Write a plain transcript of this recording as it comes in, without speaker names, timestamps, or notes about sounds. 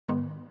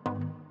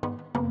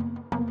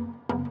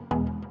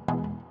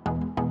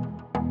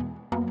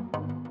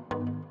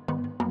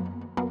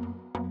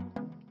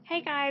Hey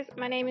guys,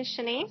 my name is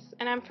Shanice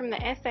and I'm from the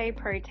SA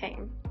Pro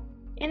team.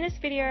 In this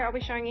video I'll be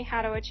showing you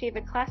how to achieve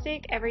a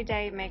classic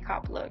everyday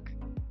makeup look.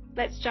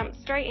 Let's jump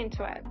straight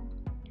into it.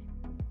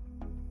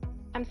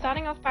 I'm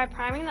starting off by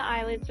priming the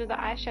eyelids with the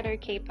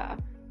eyeshadow keeper.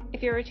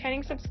 If you're a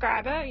returning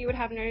subscriber, you would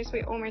have noticed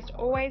we almost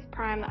always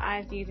prime the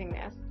eyes using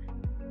this.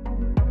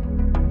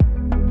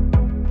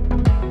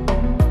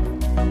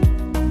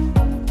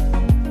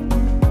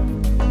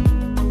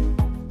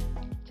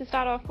 To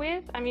start off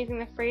with, I'm using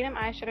the Freedom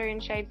eyeshadow in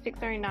shade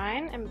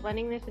 609 and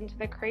blending this into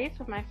the crease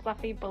with my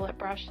fluffy bullet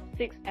brush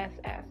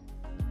 6SS.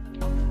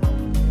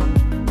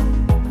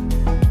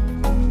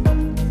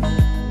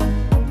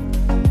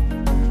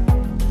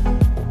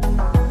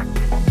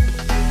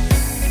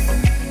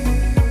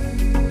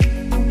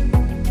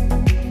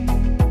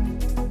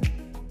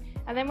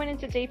 I then went in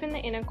to deepen the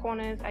inner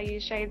corners. I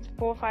used shades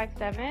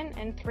 457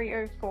 and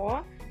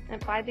 304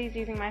 and applied these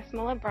using my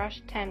smaller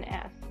brush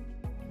 10S.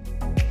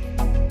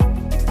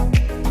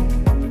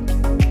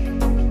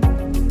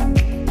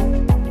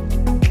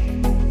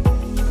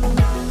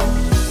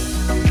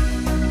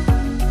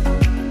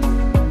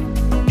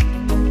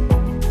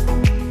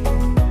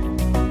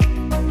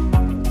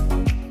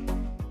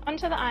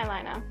 Onto the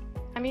eyeliner.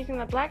 I'm using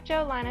the black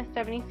gel liner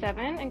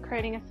 77 and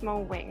creating a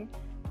small wing.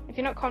 If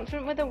you're not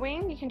confident with a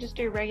wing, you can just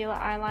do regular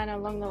eyeliner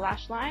along the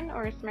lash line,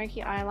 or a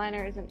smoky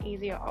eyeliner is an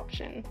easier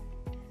option.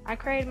 I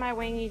created my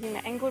wing using the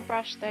INGLOT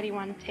brush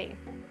 31T.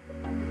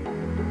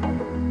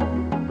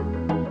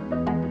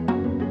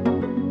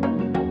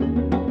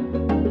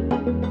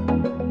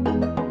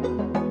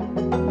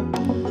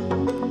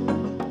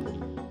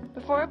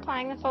 Before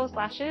applying the false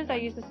lashes, I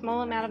use a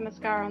small amount of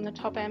mascara on the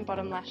top and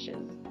bottom lashes.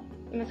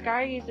 The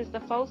mascara uses the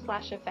false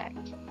lash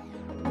effect.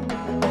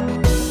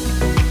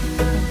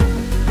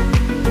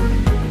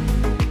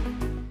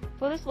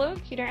 For this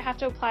look, you don't have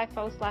to apply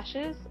false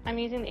lashes. I'm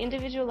using the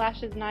individual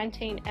lashes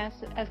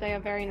 19S as they are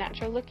very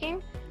natural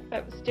looking,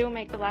 but still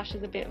make the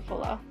lashes a bit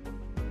fuller.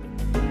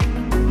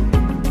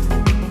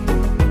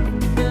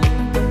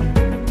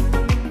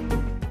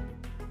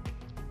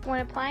 When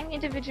applying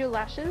individual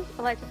lashes,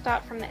 I like to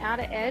start from the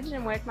outer edge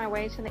and work my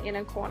way to the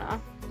inner corner.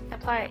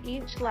 Apply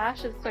each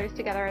lash as close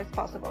together as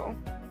possible.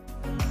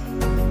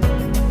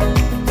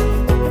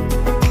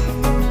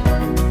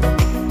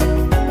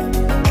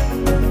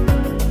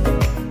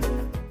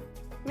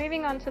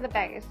 Moving on to the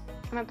base.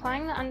 I'm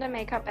applying the under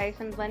makeup base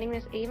and blending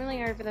this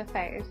evenly over the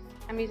face.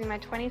 I'm using my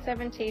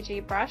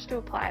 27TG brush to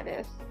apply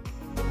this.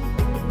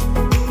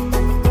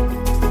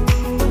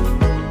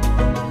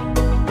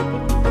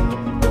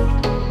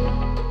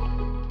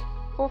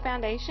 For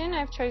foundation,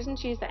 I've chosen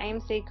to use the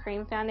AMC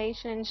Cream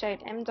Foundation in shade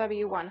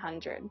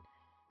MW100.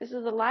 This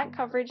is a light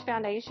coverage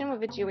foundation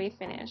with a dewy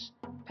finish,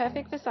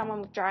 perfect for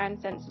someone with dry and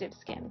sensitive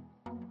skin.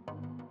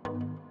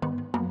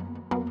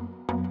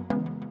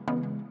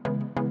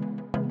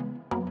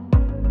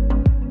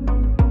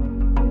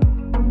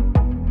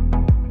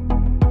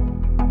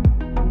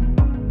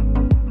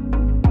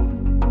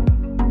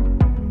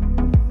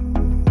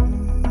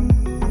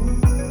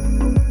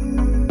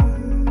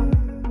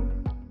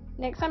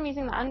 Next, I'm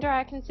using the under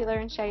eye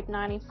concealer in shade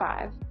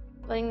 95,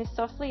 blending this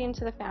softly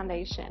into the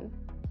foundation.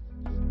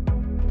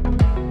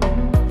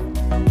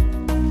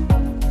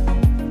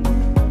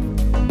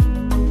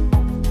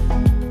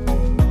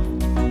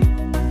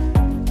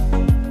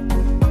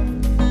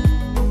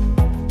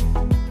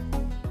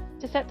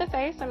 To set the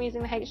face, I'm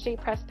using the HD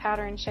pressed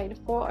powder in shade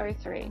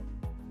 403.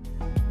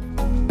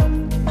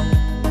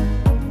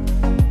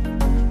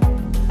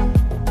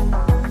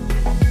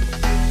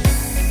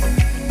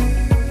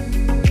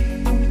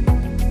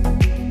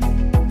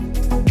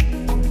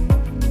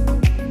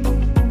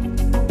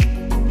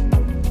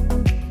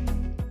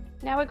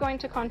 Now we're going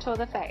to contour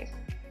the face.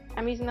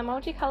 I'm using the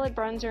multicolored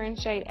bronzer in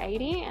shade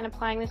 80 and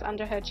applying this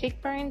under her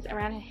cheekbones,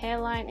 around her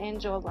hairline and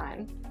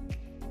jawline.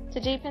 To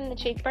deepen the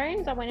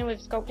cheekbones, I went in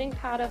with sculpting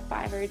powder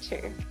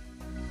 502.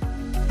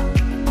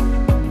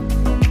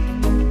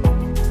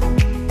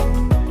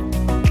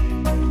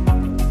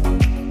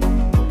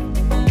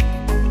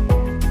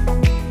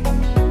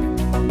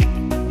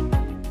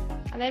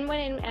 I then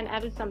went in and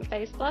added some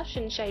face blush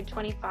in shade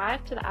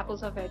 25 to the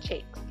apples of her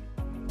cheeks.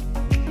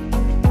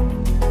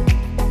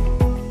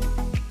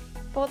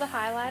 For the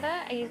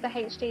highlighter, I used the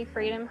HD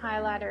Freedom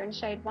highlighter in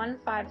shade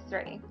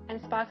 153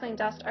 and Sparkling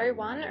Dust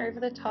 01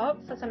 over the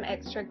top for some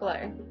extra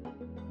glow.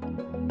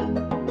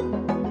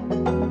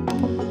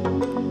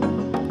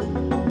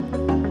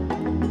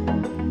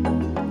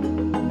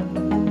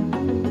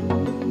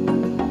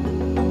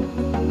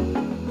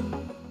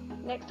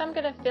 Next, I'm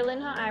going to fill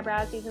in her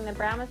eyebrows using the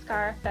brow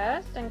mascara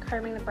first and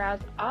combing the brows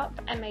up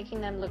and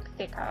making them look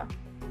thicker.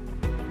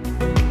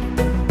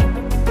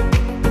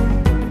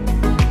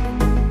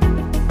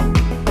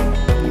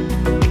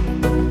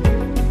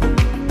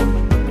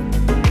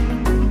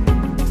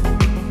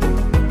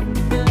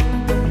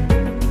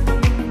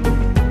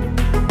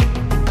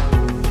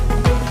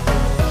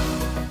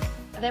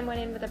 I then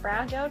went in with a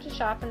brow gel to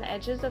sharpen the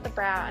edges of the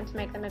brow and to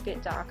make them a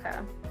bit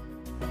darker.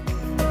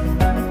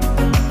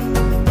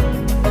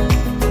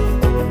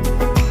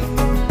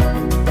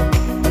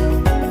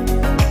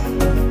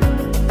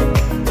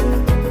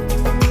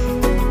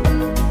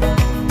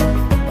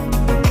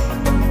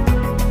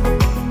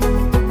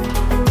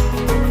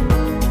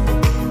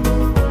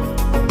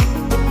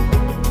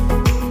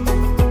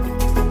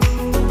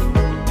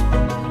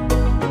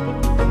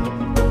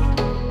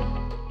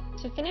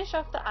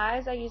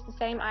 used the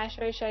same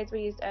eyeshadow shades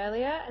we used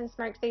earlier and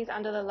smoked these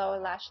under the lower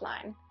lash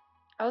line.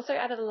 I also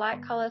added a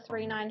light colour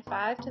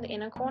 395 to the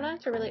inner corner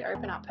to really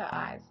open up her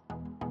eyes.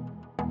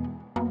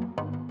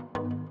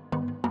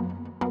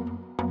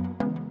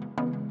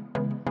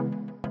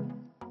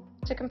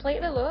 To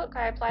complete the look,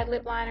 I applied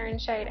lip liner in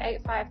shade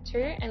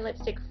 852 and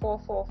lipstick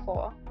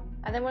 444.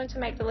 I then wanted to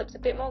make the lips a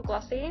bit more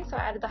glossy, so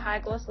I added the High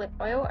Gloss Lip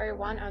Oil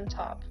 01 on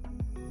top.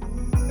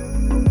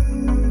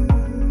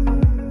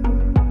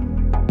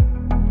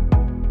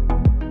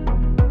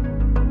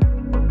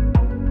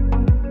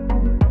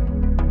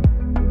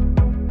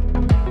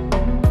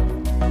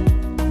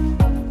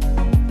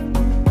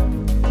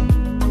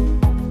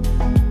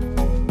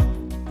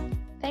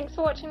 Thanks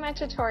for watching my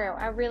tutorial.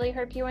 I really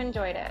hope you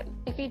enjoyed it.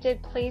 If you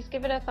did, please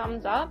give it a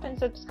thumbs up and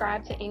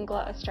subscribe to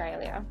INGLOT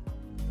Australia.